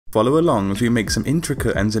Follow along as we make some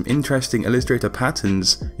intricate and some interesting Illustrator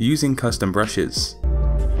patterns using custom brushes.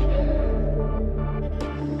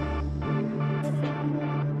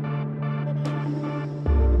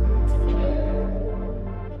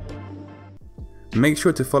 Make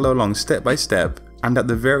sure to follow along step by step, and at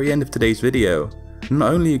the very end of today's video,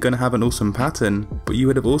 not only are you going to have an awesome pattern, but you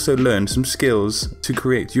would have also learned some skills to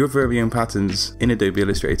create your very own patterns in Adobe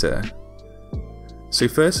Illustrator. So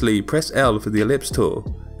firstly, press L for the ellipse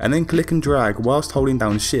tool, and then click and drag whilst holding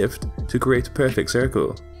down Shift to create a perfect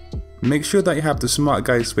circle. Make sure that you have the Smart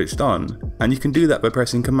Guide switched on, and you can do that by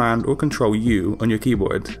pressing Command or Control U on your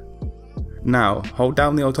keyboard. Now, hold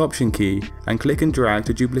down the Alt Option key and click and drag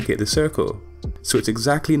to duplicate the circle, so it's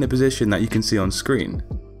exactly in the position that you can see on screen.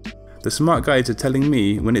 The Smart Guides are telling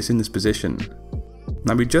me when it's in this position.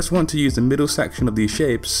 Now we just want to use the middle section of these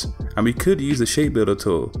shapes, and we could use the Shape Builder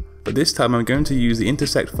tool, but this time I'm going to use the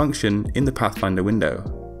Intersect function in the Pathfinder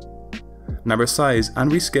window. Now resize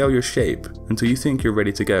and rescale your shape until you think you're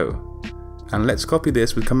ready to go. And let's copy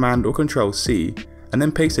this with Command or Control C, and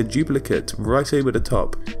then paste a duplicate right over the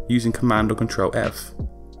top using Command or Control F.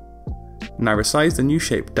 Now resize the new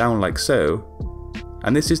shape down like so,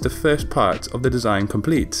 and this is the first part of the design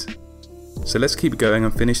complete. So let's keep going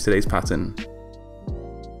and finish today's pattern.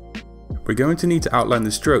 We're going to need to outline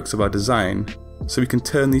the strokes of our design so we can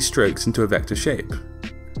turn these strokes into a vector shape.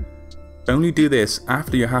 Only do this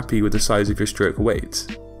after you're happy with the size of your stroke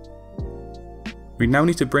weight. We now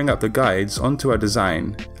need to bring up the guides onto our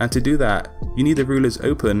design, and to do that you need the rulers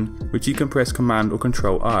open, which you can press Command or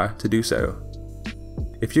Control R to do so.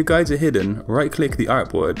 If your guides are hidden, right click the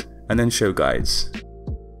artboard and then show guides.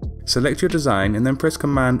 Select your design and then press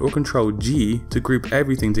Command or Control G to group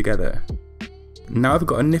everything together. Now I've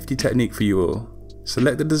got a nifty technique for you all.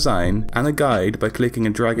 Select the design and the guide by clicking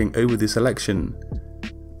and dragging over the selection,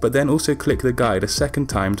 but then also click the guide a second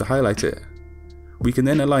time to highlight it. We can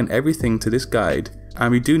then align everything to this guide,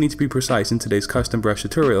 and we do need to be precise in today's custom brush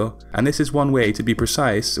tutorial, and this is one way to be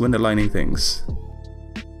precise when aligning things.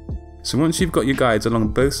 So once you've got your guides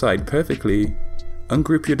along both sides perfectly,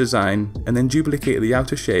 ungroup your design and then duplicate the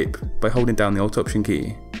outer shape by holding down the Alt Option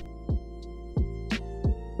key.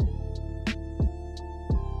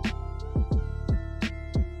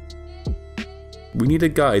 We need a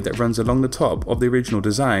guide that runs along the top of the original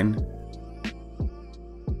design,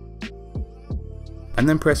 and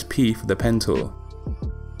then press P for the pen tool.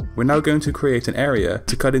 We're now going to create an area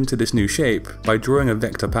to cut into this new shape by drawing a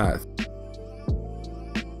vector path.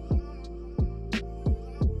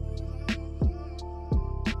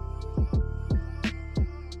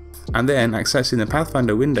 And then accessing the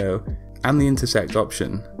Pathfinder window and the Intersect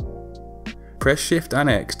option. Press Shift and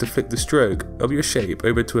X to flick the stroke of your shape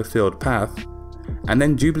over to a filled path, and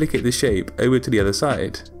then duplicate the shape over to the other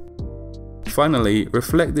side. Finally,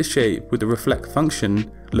 reflect the shape with the Reflect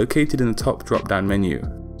function located in the top drop-down menu.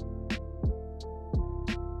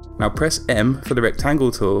 Now press M for the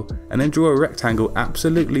Rectangle tool and then draw a rectangle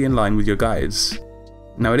absolutely in line with your guides.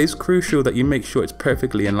 Now it is crucial that you make sure it's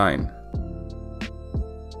perfectly in line.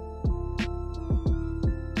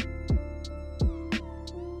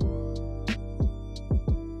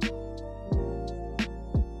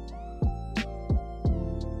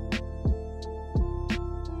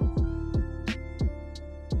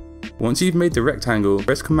 Once you've made the rectangle,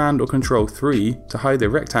 press Command or Control 3 to hide the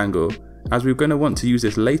rectangle, as we're going to want to use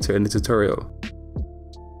this later in the tutorial.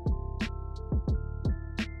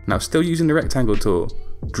 Now still using the rectangle tool,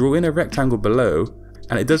 draw in a rectangle below,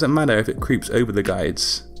 and it doesn't matter if it creeps over the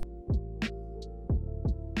guides.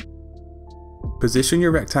 Position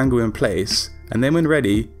your rectangle in place, and then when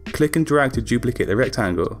ready, click and drag to duplicate the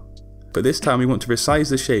rectangle. But this time we want to resize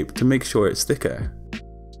the shape to make sure it's thicker.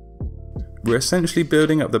 We're essentially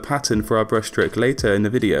building up the pattern for our brushstroke later in the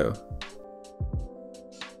video.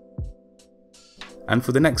 And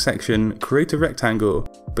for the next section, create a rectangle,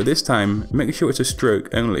 but this time make sure it's a stroke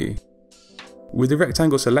only. With the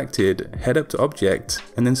rectangle selected, head up to Object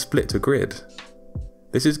and then split to Grid.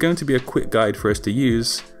 This is going to be a quick guide for us to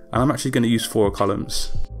use, and I'm actually going to use 4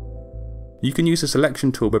 columns. You can use the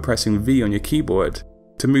selection tool by pressing V on your keyboard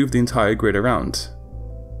to move the entire grid around.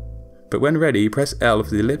 But when ready, press L for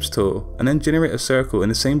the ellipse tool and then generate a circle in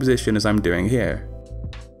the same position as I'm doing here.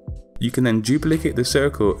 You can then duplicate the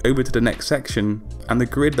circle over to the next section, and the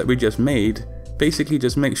grid that we just made basically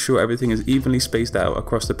just makes sure everything is evenly spaced out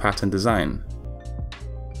across the pattern design.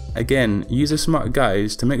 Again, use the Smart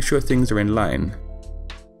Guides to make sure things are in line.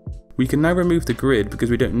 We can now remove the grid because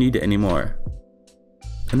we don't need it anymore,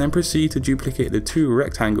 and then proceed to duplicate the 2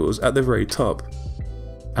 rectangles at the very top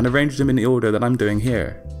and arrange them in the order that I'm doing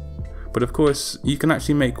here. But of course, you can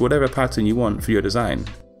actually make whatever pattern you want for your design.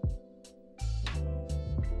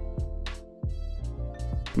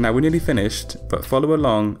 Now we're nearly finished, but follow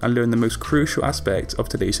along and learn the most crucial aspect of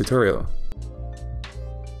today's tutorial.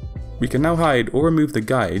 We can now hide or remove the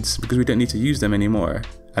guides because we don't need to use them anymore,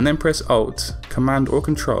 and then press Alt, Command or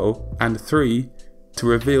Control, and 3 to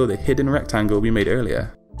reveal the hidden rectangle we made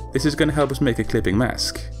earlier. This is going to help us make a clipping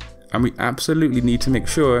mask, and we absolutely need to make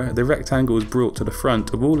sure the rectangle is brought to the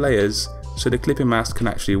front of all layers so the clipping mask can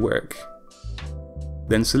actually work.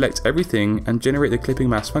 Then select everything and generate the clipping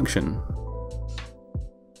mask function.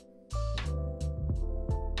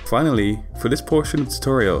 Finally, for this portion of the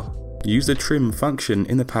tutorial, use the trim function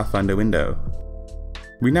in the Pathfinder window.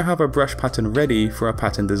 We now have our brush pattern ready for our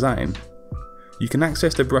pattern design. You can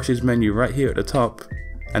access the brushes menu right here at the top,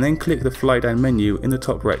 and then click the fly down menu in the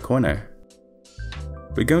top right corner.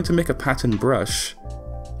 We're going to make a pattern brush,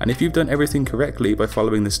 and if you've done everything correctly by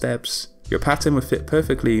following the steps, your pattern will fit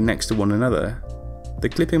perfectly next to one another. The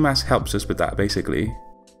clipping mask helps us with that basically.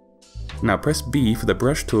 Now press B for the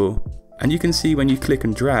brush tool, and you can see when you click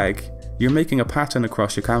and drag, you're making a pattern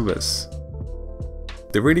across your canvas.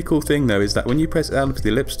 The really cool thing though is that when you press L for the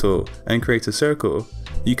ellipse tool and create a circle,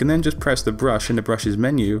 you can then just press the brush in the brushes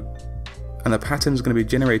menu, and the pattern is going to be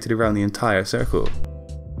generated around the entire circle.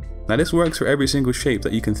 Now this works for every single shape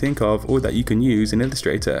that you can think of or that you can use in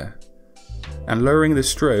Illustrator. And lowering the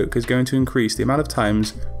stroke is going to increase the amount of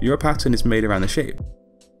times your pattern is made around the shape.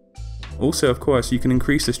 Also, of course, you can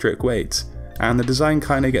increase the stroke weight, and the design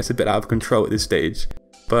kinda gets a bit out of control at this stage,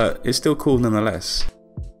 but it's still cool nonetheless.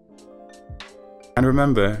 And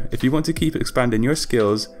remember, if you want to keep expanding your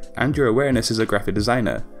skills and your awareness as a graphic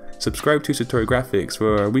designer, subscribe to Satori Graphics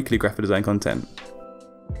for weekly graphic design content.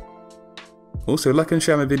 Also, like and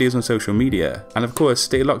share my videos on social media, and of course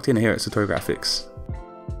stay locked in here at Satori Graphics.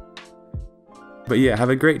 But yeah, have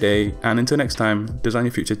a great day, and until next time, design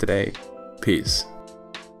your future today. Peace.